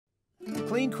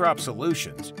Clean Crop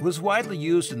Solutions was widely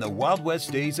used in the Wild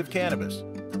West days of cannabis.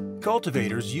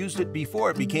 Cultivators used it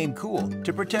before it became cool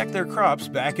to protect their crops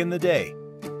back in the day.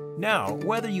 Now,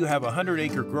 whether you have a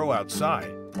 100-acre grow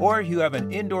outside or you have an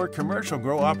indoor commercial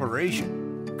grow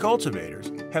operation,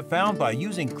 cultivators have found by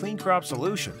using Clean Crop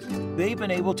Solutions, they've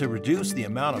been able to reduce the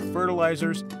amount of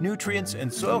fertilizers, nutrients,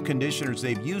 and soil conditioners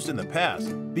they've used in the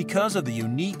past because of the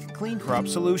unique Clean Crop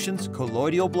Solutions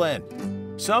Colloidal Blend.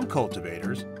 Some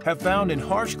cultivators have found in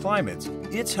harsh climates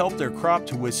it's helped their crop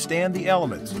to withstand the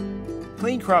elements.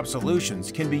 Clean Crop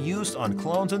Solutions can be used on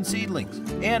clones and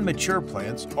seedlings and mature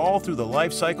plants all through the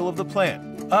life cycle of the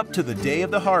plant, up to the day of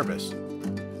the harvest.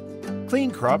 Clean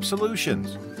Crop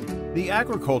Solutions. The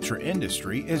agriculture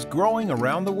industry is growing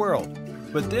around the world,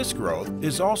 but this growth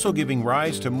is also giving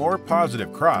rise to more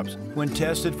positive crops when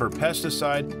tested for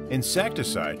pesticide,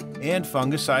 insecticide, and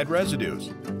fungicide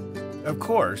residues. Of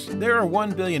course, there are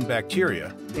 1 billion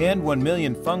bacteria and 1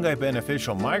 million fungi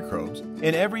beneficial microbes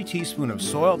in every teaspoon of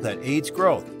soil that aids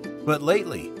growth, but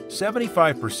lately,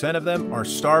 75% of them are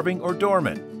starving or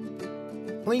dormant.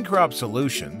 Clean Crop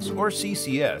Solutions, or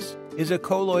CCS, is a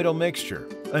colloidal mixture,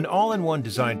 an all-in-one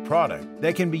designed product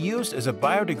that can be used as a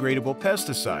biodegradable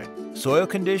pesticide, soil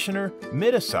conditioner,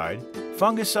 miticide,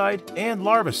 fungicide, and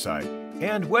larvicide,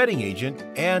 and wetting agent,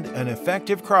 and an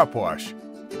effective crop wash.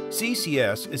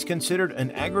 CCS is considered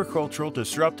an agricultural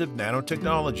disruptive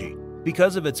nanotechnology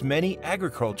because of its many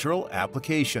agricultural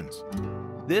applications.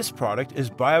 This product is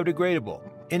biodegradable,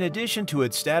 in addition to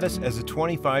its status as a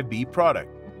 25B product.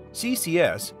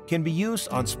 CCS can be used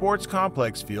on sports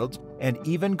complex fields and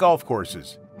even golf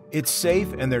courses. It's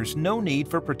safe and there's no need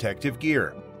for protective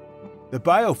gear. The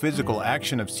biophysical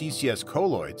action of CCS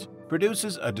colloids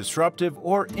produces a disruptive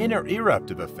or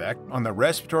interruptive effect on the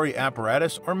respiratory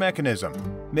apparatus or mechanism,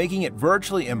 making it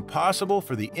virtually impossible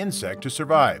for the insect to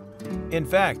survive. In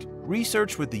fact,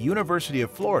 research with the University of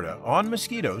Florida on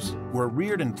mosquitoes were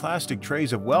reared in plastic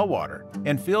trays of well water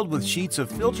and filled with sheets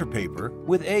of filter paper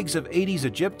with eggs of Aedes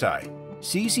aegypti.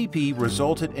 CCP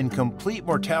resulted in complete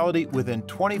mortality within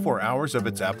 24 hours of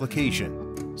its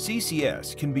application.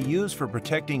 CCS can be used for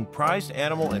protecting prized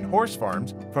animal and horse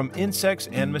farms from insects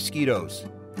and mosquitoes.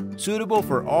 Suitable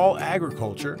for all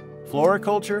agriculture,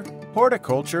 floriculture,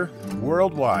 horticulture,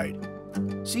 worldwide.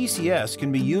 CCS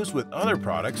can be used with other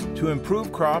products to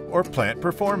improve crop or plant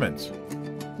performance.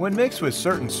 When mixed with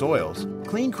certain soils,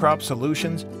 Clean Crop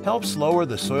Solutions helps lower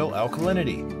the soil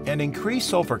alkalinity and increase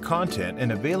sulfur content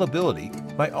and availability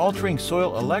by altering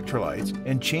soil electrolytes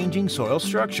and changing soil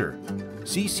structure.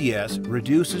 CCS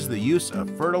reduces the use of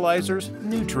fertilizers,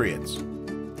 nutrients.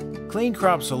 Clean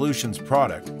Crop Solutions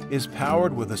product is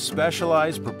powered with a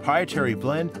specialized proprietary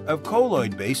blend of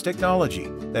colloid-based technology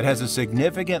that has a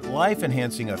significant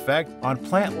life-enhancing effect on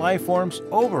plant life forms'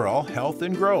 overall health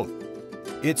and growth.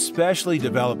 Its specially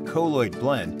developed colloid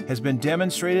blend has been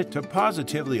demonstrated to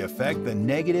positively affect the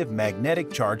negative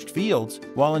magnetic charged fields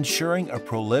while ensuring a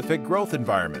prolific growth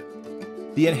environment.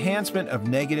 The enhancement of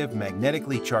negative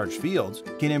magnetically charged fields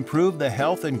can improve the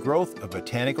health and growth of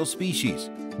botanical species,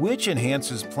 which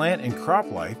enhances plant and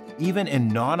crop life even in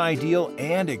non-ideal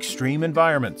and extreme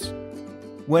environments.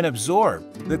 When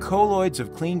absorbed, the colloids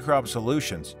of Clean Crop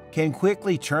Solutions can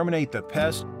quickly terminate the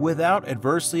pest without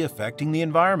adversely affecting the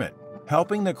environment,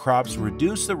 helping the crops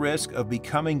reduce the risk of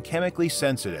becoming chemically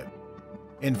sensitive.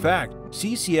 In fact,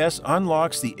 CCS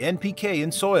unlocks the NPK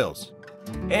in soils.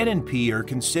 N and P are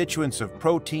constituents of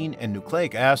protein and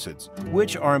nucleic acids,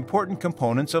 which are important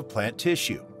components of plant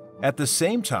tissue. At the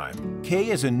same time, K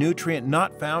is a nutrient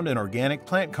not found in organic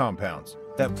plant compounds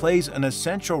that plays an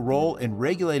essential role in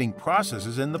regulating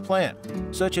processes in the plant,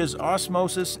 such as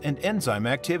osmosis and enzyme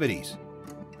activities.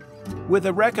 With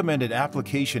a recommended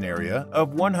application area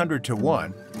of 100 to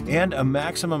 1 and a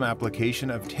maximum application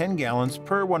of 10 gallons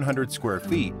per 100 square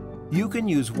feet, you can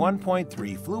use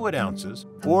 1.3 fluid ounces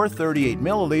or 38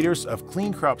 milliliters of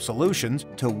Clean Crop Solutions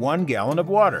to 1 gallon of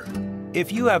water.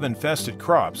 If you have infested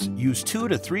crops, use 2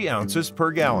 to 3 ounces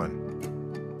per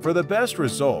gallon. For the best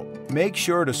result, make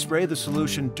sure to spray the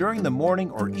solution during the morning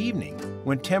or evening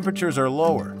when temperatures are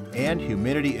lower and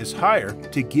humidity is higher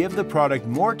to give the product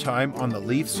more time on the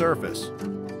leaf surface.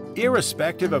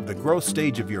 Irrespective of the growth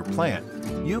stage of your plant,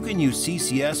 you can use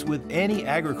CCS with any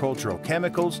agricultural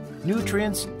chemicals,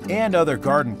 nutrients, and other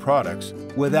garden products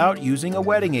without using a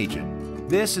wetting agent.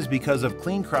 This is because of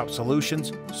Clean Crop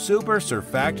Solutions' super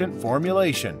surfactant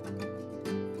formulation.